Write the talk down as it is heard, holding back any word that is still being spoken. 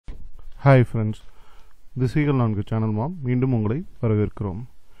Hi friends, திசைகள் 4 channel மாம் மீண்டும் உங்களை வரவேற்கிறோம்.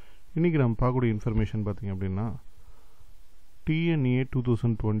 இன்றைக்கி நம்ம பார்க்கக்கூடிய இன்ஃபர்மேஷன் பார்த்திங்க அப்படின்னா டிஎன்ஏ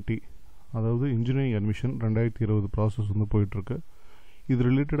 2020 அதாவது இன்ஜினியரிங் அட்மிஷன் 2020 ப்ராசஸ் வந்து போயிட்டுருக்கு. இது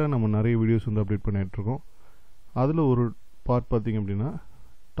ரிலேட்டடாக நம்ம நிறைய வீடியோஸ் வந்து அப்டேட் பண்ணிகிட்ருக்கோம். அதில் ஒரு பார்ட் பார்த்திங்க அப்படின்னா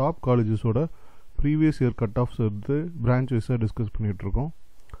top காலேஜஸோட previous year cut of எடுத்து பிரான்ச் வைஸாக டிஸ்கஸ் பண்ணிகிட்ருக்கோம்.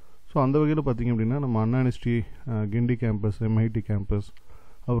 ஸோ அந்த வகையில் பார்த்திங்க அப்படின்னா நம்ம அண்ணா யூனிவர்சிட்டி, கிண்டி கேம்பஸ், எம்ஐடி கேம்பஸ்,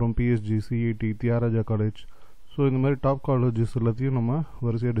 அப்புறம் PSG, CID, Thiyagaraja college, so இந்த மாதிரி டாப் காலேஜஸ் எல்லாத்தையும் நம்ம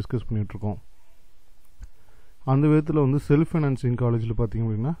வரிசையாக டிஸ்கஸ் பண்ணிகிட்ருக்கோம். அந்த விதத்தில் வந்து செல்ஃப் ஃபைனான்சிங் காலேஜில் பார்த்திங்க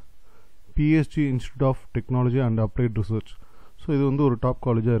அப்படின்னா PSG institute of technology and applied research, so இது வந்து ஒரு டாப்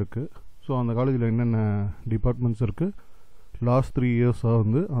காலேஜாக இருக்குது. ஸோ அந்த காலேஜில் என்னென்ன டிபார்ட்மெண்ட்ஸ் இருக்குது, லாஸ்ட் 3 இயர்ஸாக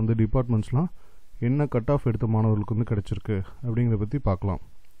வந்து அந்த டிபார்ட்மெண்ட்ஸ்லாம் என்ன கட் ஆஃப் எடுத்த மாணவர்களுக்கு வந்து கிடச்சிருக்கு அப்படிங்கிறத பற்றி பார்க்கலாம்.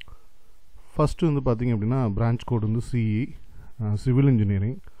 ஃபஸ்ட்டு வந்து பார்த்திங்க அப்படின்னா பிரான்ச் கோட் வந்து சிஇ, சிவில்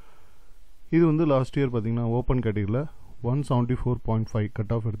இன்ஜினியரிங். இது வந்து லாஸ்ட் இயர் பார்த்திங்கன்னா ஓப்பன் கேட்டகரியில் 174.5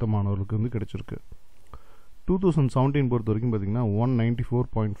 கட் ஆஃப் எடுத்த மாணவர்களுக்கு வந்து கிடச்சிருக்கு. 2017 பொறுத்த வரைக்கும் பார்த்திங்கன்னா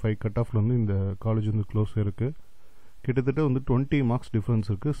 194.5 கட் ஆஃபில் வந்து இந்த காலேஜ் வந்து க்ளோஸ் இருக்குது. கிட்டத்தட்ட வந்து 20 மார்க்ஸ்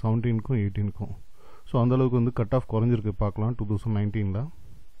டிஃப்ரென்ஸ் இருக்குது 17க்கும் 18க்கும். ஸோ அந்தளவுக்கு வந்து கட் ஆஃப் குறைஞ்சிருக்கு பார்க்கலாம் 2019.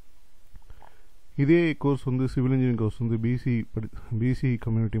 இதே கோர்ஸ் வந்து சிவில் இன்ஜினியரிங் கோர்ஸ் வந்து பிசி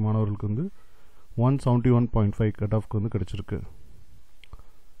கம்யூனிட்டி மாணவர்களுக்கு வந்து 171.5 கட் ஆஃப்க்கு வந்து கிடச்சிருக்கு.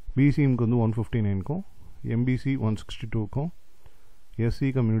 பிசிஎம்க்கு வந்து 159க்கும், எம்பிசி 162க்கும், எஸ்சி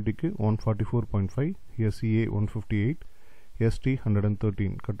கம்யூனிட்டிக்கு 144.5, எஸ்சிஏ 158, எஸ்டி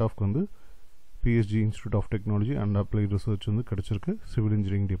 113 கட் ஆஃப்க்கு வந்து PSG institute of technology and applied research வந்து கிடச்சிருக்கு civil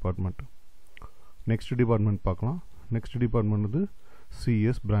engineering department. Next department பார்க்கலாம். நெக்ஸ்ட் டிபார்ட்மெண்ட் வந்து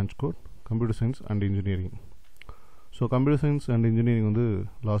CS branch code computer science and engineering. So computer science and engineering வந்து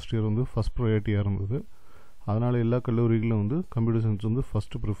last year வந்து first ப்ரையாரிட்டியாக இருந்தது. அதனால் எல்லா கல்லூரிகளிலும் வந்து கம்ப்யூட்டர் சயின்ஸ் வந்து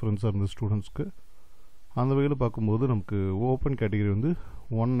ஃபஸ்ட்டு ப்ரிஃபரன்ஸாக இருந்தது ஸ்டூடெண்ட்ஸ்க்கு. அந்த வகையில் பார்க்கும்போது நமக்கு ஓப்பன் கேட்டகரி வந்து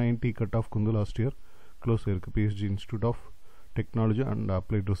 190 கட் ஆஃப்க்கு வந்து லாஸ்ட் இயர் க்ளோஸ் ஆகிருக்கு PSG institute of technology and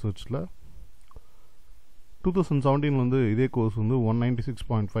applied ரிசர்ச்சில். 2017 வந்து இதே கோர்ஸ் வந்து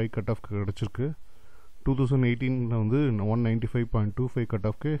 196.5 கட் ஆஃப்க்கு கிடச்சிருக்கு. 2018 வந்து 195.25 கட்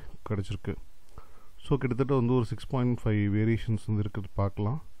ஆஃப்க்கு கிடச்சிருக்கு. ஸோ கிட்டத்தட்ட வந்து ஒரு 6.5 வேரியேஷன்ஸ் வந்து இருக்கிறது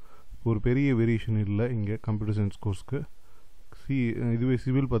பார்க்கலாம். ஒரு பெரிய வேரியேஷன் இல்லை இங்கே கம்ப்யூட்டர் சயின்ஸ் கோர்ஸ்க்கு. இதுவே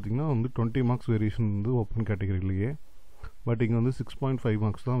சிவில் பார்த்திங்கன்னா வந்து 20 மார்க்ஸ் வேரியேஷன் வந்து ஓப்பன் கேட்டகரியிலேயே, பட் இங்கே வந்து 6.5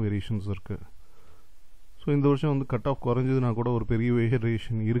 மார்க்ஸ் தான் வேரியேஷன்ஸ் இருக்குது. ஸோ இந்த வருஷம் வந்து கட் ஆஃப் குறைஞ்சதுனா கூட ஒரு பெரிய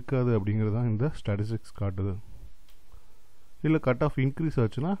வேரியேஷன் இருக்காது அப்படிங்கிறது தான் இந்த ஸ்டாட்டிஸ்டிக்ஸ் காட்டுது. இல்லை கட் ஆஃப் இன்க்ரீஸ்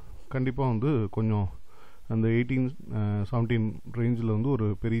ஆச்சுன்னா கண்டிப்பாக வந்து கொஞ்சம் அந்த 18-17 ரேஞ்சில் வந்து ஒரு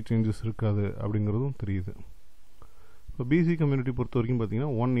பெரிய சேஞ்சஸ் இருக்காது அப்படிங்கிறதும் தெரியுது. இப்போ பிசி கம்யூனிட்டி பொறுத்த வரைக்கும் பார்த்திங்கன்னா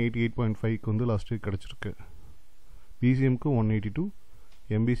 188.5க்கு வந்து லாஸ்ட் இயர் கிடச்சிருக்கு. பிசிஎம்க்கு 182,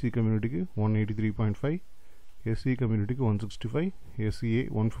 எம்பிசி கம்யூனிட்டிக்கு 183.5, எஸ்சி கம்யூனிட்டிக்கு 165, எஸ்சிஏ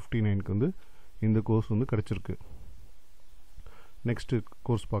 159க்கு வந்து இந்த கோர்ஸ் வந்து கிடச்சிருக்கு. நெக்ஸ்ட்டு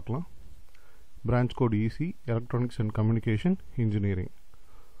கோர்ஸ் பார்க்கலாம். Branch code EC electronics and communication engineering.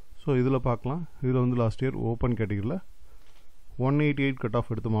 So இதில் பார்க்கலாம். இதில் வந்து லாஸ்ட் இயர் ஓப்பன் கேட்டகரியில் 188 கட் ஆஃப்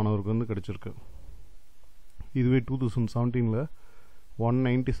எடுத்த மாணவருக்கு வந்து கிடச்சிருக்கு. இதுவே 2017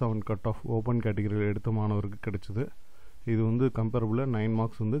 197 கட் ஆஃப் ஓப்பன் கேட்டகரியில் எடுத்த மாணவருக்கு கிடச்சிது. இது வந்து கம்பேரபிளாக 9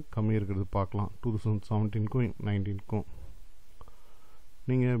 மார்க்ஸ் வந்து கம்மியாக இருக்கிறது பார்க்கலாம் 2017க்கும் 19க்கும்.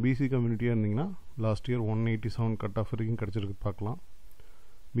 நீங்கள் பிசி கம்யூனிட்டியாக இருந்தீங்கன்னா லாஸ்ட் இயர் 187 கட் ஆஃப் வரைக்கும் கிடச்சிருக்கு பார்க்கலாம்.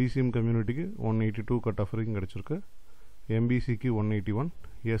 பிசிஎம் கம்யூனிட்டிக்கு 182 கட் ஆஃப் வரைக்கும் கிடச்சிருக்கு. எம்பிசிக்கு 181,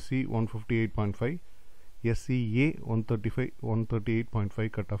 எஸ்சி 158.5, எஸ்சிஏ 138.5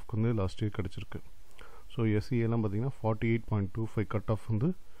 கட் ஆஃப்க்கு வந்து லாஸ்ட் இயர் கிடச்சிருக்கு. ஸோ எஸ்சிஏலாம் பார்த்திங்கன்னா 48.25 கட் ஆஃப் வந்து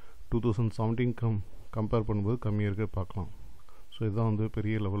 2017 கம்பேர் பண்ணும்போது கம்மியாக இருக்க பார்க்கலாம். ஸோ இதுதான் வந்து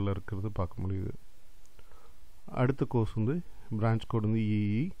பெரிய லெவலில் இருக்கிறது பார்க்க முடியுது. அடுத்த கோர்ஸ் வந்து பிரான்ச் கோட் வந்து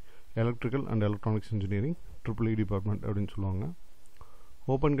E electrical and electronics engineering EEE department அப்படின்னு சொல்லுவாங்க.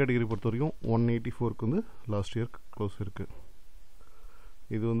 ஓப்பன் கேட்டகரி பொறுத்த வரைக்கும் 184க்கு வந்து லாஸ்ட் இயர் க்ளோஸ் இருக்குது.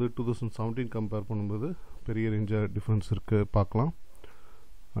 இது வந்து 2017 கம்பேர் பண்ணும்போது பெரிய ரேஞ்சாக டிஃப்ரென்ஸ் இருக்குது பார்க்கலாம்.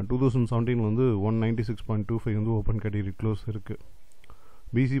 2017 வந்து 196.25 வந்து ஓப்பன் கேட்டகரி க்ளோஸ் இருக்குது.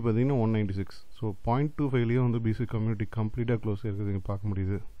 பிசி பார்த்திங்கன்னா 196. ஸோ 0.25லேயே வந்து பிசி கம்யூனிட்டி கம்ப்ளீட்டாக க்ளோஸ் இருக்குது இங்கே பார்க்க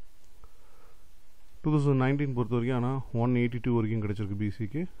முடியுது. 2019 பொறுத்த வரைக்கும் ஆனால் 182 வரைக்கும் கிடச்சிருக்கு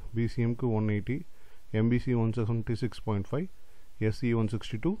பிசிக்கு. பிசிஎம்க்கு 180, எம்பிசி 176.5, எஸ்சி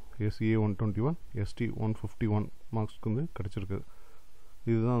 162, எஸ்சிஏ 121, எஸ்டி 151 மார்க்ஸ்க்கு வந்து கிடச்சிருக்கு.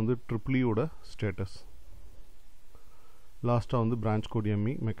 இதுதான் வந்து EEEயோட ஸ்டேட்டஸ். லாஸ்ட்டாக வந்து branch code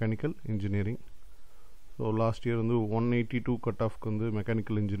ME mechanical engineering. So last year வந்து 182 கட் ஆஃப்க்கு வந்து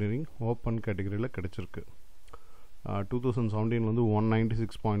மெக்கானிக்கல் இன்ஜினியரிங் ஓப்பன் கேட்டகரியில் கிடச்சிருக்கு. 2017 வந்து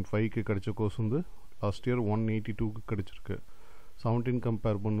 196.5க்கு கிடைச்ச கோர்ஸ் வந்து லாஸ்ட் இயர் 182க்கு கிடைச்சிருக்கு. 17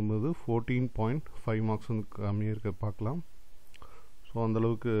 கம்பேர் பண்ணும்போது 14.5 மார்க்ஸ் வந்து கம்மியாக இருக்க பார்க்கலாம். ஸோ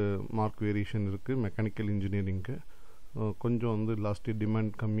அந்தளவுக்கு மார்க் வேரியேஷன் இருக்குது மெக்கானிக்கல் இன்ஜினியரிங்க்கு. கொஞ்சம் வந்து லாஸ்ட் இயர்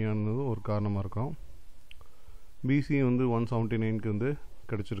டிமாண்ட் கம்மியானது ஒரு காரணமாக இருக்கும். பிசி வந்து 179க்கு வந்து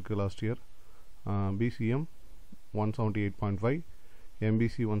கிடச்சிருக்கு last year. BCM 178.5,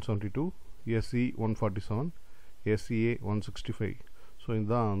 MBC 172, SC 147, SCA 165. So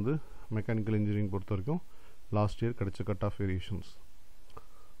இதுதான் வந்து மெக்கானிக்கல் இன்ஜினியரிங் பொறுத்த வரைக்கும் லாஸ்ட் இயர் கிடச்ச cut off variations.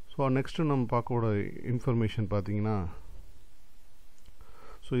 So next நம்ம பார்க்கோட இன்ஃபர்மேஷன் பார்த்தீங்கன்னா,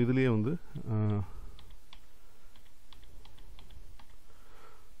 ஸோ இதுலேயே வந்து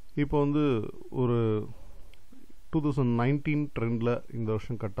இப்போ வந்து ஒரு 2019 ட்ரெண்டில் இந்த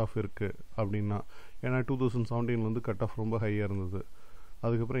வருஷம் கட் ஆஃப் இருக்குது அப்படின்னா, ஏன்னா 2017 வந்து கட் ஆஃப் ரொம்ப ஹையாக இருந்தது,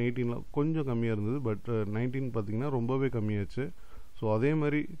 அதுக்கப்புறம் 18 கொஞ்சம் கம்மியாக இருந்தது, பட் 19 பார்த்திங்கன்னா ரொம்பவே கம்மியாச்சு. ஸோ அதே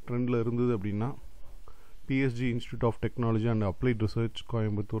மாதிரி ட்ரெண்டில் இருந்தது அப்படின்னா PSG institute of technology and applied research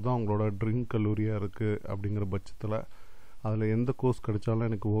Coimbatore தான் அவங்களோட ட்ரீம் கல்லூரியாக இருக்குது. அப்படிங்கிற பட்சத்தில் அதில் எந்த கோர்ஸ் கிடைச்சாலும்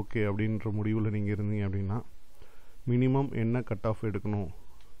எனக்கு ஓகே அப்படின்ற முடிவில் நீங்கள் இருந்தீங்க அப்படின்னா மினிமம் என்ன கட் ஆஃப் எடுக்கணும்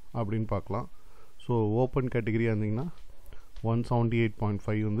அப்படின்னு பார்க்கலாம். ஸோ ஓப்பன் கேட்டகரியாக இருந்தீங்கன்னா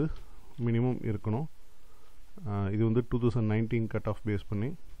 178.5 வந்து மினிமம் இருக்கணும். இது வந்து 2019 கட் ஆஃப் பேஸ் பண்ணி.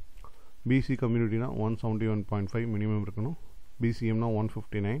 பிசி கம்யூனிட்டினா 171.5 மினிமம் இருக்கணும். பிசிஎம்னா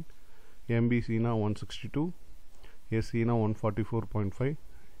 159, எம்பிசினா 162, எஸ்சினா 144.5,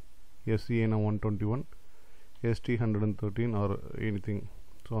 எஸ்சிஏனா 121, எஸ்டி 113 ஆர் எனிதிங்.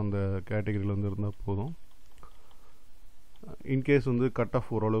 ஸோ அந்த கேட்டகரியில் வந்து இருந்தால் போதும். இன்கேஸ் வந்து கட் ஆஃப்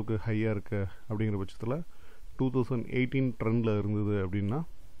ஓரளவுக்கு ஹையாக இருக்குது அப்படிங்கிற பட்சத்தில் 2018 ட்ரெண்டில் இருந்தது அப்படின்னா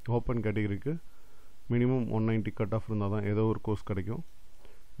ஓப்பன் கேட்டகரிக்கு மினிமம் 190 கட் ஆஃப் இருந்தால் தான் ஏதோ ஒரு கோர்ஸ் கிடைக்கும்.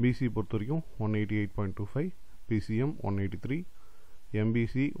 பிசி பொறுத்த வரைக்கும் 188.25, BCM 183,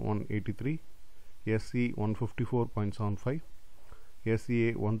 MBC 183, SC 154.75, SCA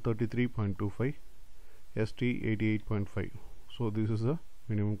 133.25, ST 88.5. So this is a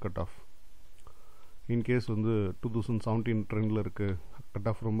minimum cut off. In case வந்து 2017 ட்ரெண்டில் இருக்குது, கட்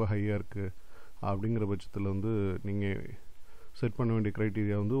ஆஃப் ரொம்ப ஹையாக இருக்குது அப்படிங்கிற பட்சத்தில் வந்து நீங்கள் செட் பண்ண வேண்டிய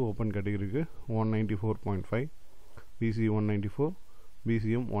க்ரைட்டீரியா வந்து ஓப்பன் கேட்டகரிக்கு 194.5, PC 194,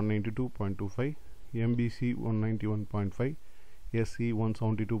 BCM 192.25, MBC 191.5, SC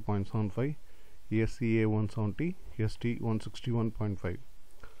 172.75, SCA 170, ST 161.5.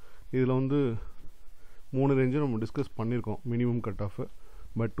 இதில் வந்து 3 ரேஞ்சு நம்ம டிஸ்கஸ் பண்ணியிருக்கோம் மினிமம் கட் ஆஃபு.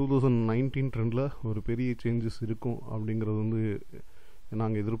 பட் 2019 ட்ரெண்டில் ஒரு பெரிய சேஞ்சஸ் இருக்கும் அப்படிங்கிறது வந்து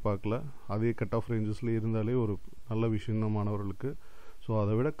நாங்கள் எதிர்பார்க்கல. அதே கட் ஆஃப் ரேஞ்சஸில் இருந்தாலே ஒரு நல்ல விஷயம் தான் மாணவர்களுக்கு. ஸோ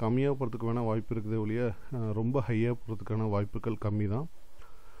அதை விட கம்மியாக போகிறதுக்கு வேணால் வாய்ப்பு இருக்குதே ஒழிய ரொம்ப ஹையாக போகிறதுக்கான வாய்ப்புகள் கம்மி தான்.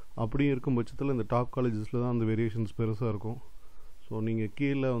 அப்படியும் இருக்கும் பட்சத்தில் இந்த டாப் காலேஜஸில் தான் அந்த வேரியேஷன்ஸ் பெருசாக இருக்கும். ஸோ நீங்கள்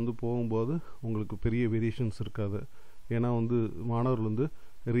கீழே வந்து போகும்போது உங்களுக்கு பெரிய வேரியேஷன்ஸ் இருக்காது. ஏன்னா வந்து மாணவர்கள் வந்து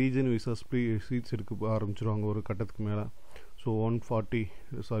ரீஜன் வைஸாக சீட்ஸ் எடுக்க ஆரம்பிச்சிருவாங்க ஒரு கட்டத்துக்கு மேலே. ஸோ 160,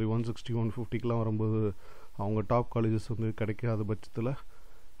 150க்கெலாம் வரும்போது அவங்க டாப் காலேஜஸ் வந்து கிடைக்காத பட்சத்தில்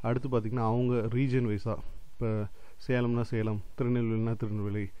அடுத்து பார்த்திங்கன்னா அவங்க ரீஜன் வைஸாக, இப்போ சேலம்னா சேலம், திருநெல்வேலினா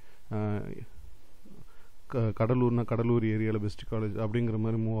திருநெல்வேலி, கடலூர்னா கடலூர் ஏரியாவில் பெஸ்ட் காலேஜ் அப்படிங்கிற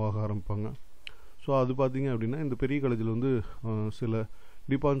மாதிரி மூவ் ஆக ஆரம்பிப்பாங்க. ஸோ அது பார்த்திங்க அப்படின்னா இந்த பெரிய காலேஜில் வந்து சில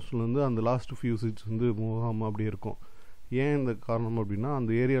டிபார்ட்மெண்ட்ஸில் வந்து அந்த லாஸ்ட் ஃபியூ சீட்ஸ் வந்து மூவ் ஆகாமல் அப்படி இருக்கும். ஏன் இந்த காரணம் அப்படின்னா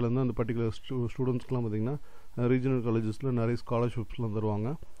அந்த ஏரியாவிலேருந்து அந்த பர்டிகுலர் ஸ்டூடெண்ட்ஸ்க்குலாம் பார்த்திங்கன்னா ரீஜனல் காலேஜஸில் நிறைய ஸ்காலர்ஷிப்ஸ்லாம் தருவாங்க.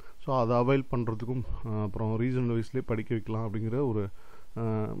 ஸோ அதை அவைல் பண்ணுறதுக்கும் அப்புறம் ரீஜனல் வைஸ்லேயே படிக்க வைக்கலாம் அப்படிங்கிற ஒரு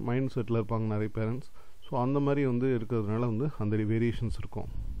மைண்ட் செட்டில் இருப்பாங்க நிறைய பேரண்ட்ஸ். ஸோ அந்த மாதிரி வந்து இருக்கிறதுனால வந்து அந்த வேரியேஷன்ஸ் இருக்கும்.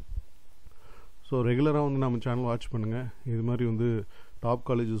 ஸோ ரெகுலராக வந்து நம்ம சேனல் வாட்ச் பண்ணுங்கள். இது மாதிரி வந்து டாப்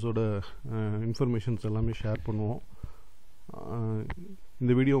காலேஜஸோட இன்ஃபர்மேஷன்ஸ் எல்லாமே ஷேர் பண்ணுவோம்.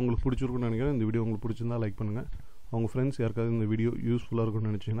 இந்த வீடியோ உங்களுக்கு பிடிச்சிருக்குன்னு நினைக்கிறேன். இந்த வீடியோ உங்களுக்கு பிடிச்சிருந்தா லைக் பண்ணுங்கள். உங்கள் ஃப்ரெண்ட்ஸ் யாருக்காவது இந்த வீடியோ யூஸ்ஃபுல்லாக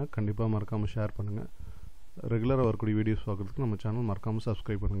இருக்குன்னு நினச்சிங்கன்னா கண்டிப்பாக மறக்காமல் ஷேர் பண்ணுங்கள். ரெகுலராக வரக்கூடிய வீடியோஸ் பார்க்குறதுக்கு நம்ம சேனல் மறக்காமல்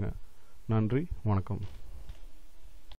சப்ஸ்கிரைப் பண்ணுங்கள். நன்றி, வணக்கம்.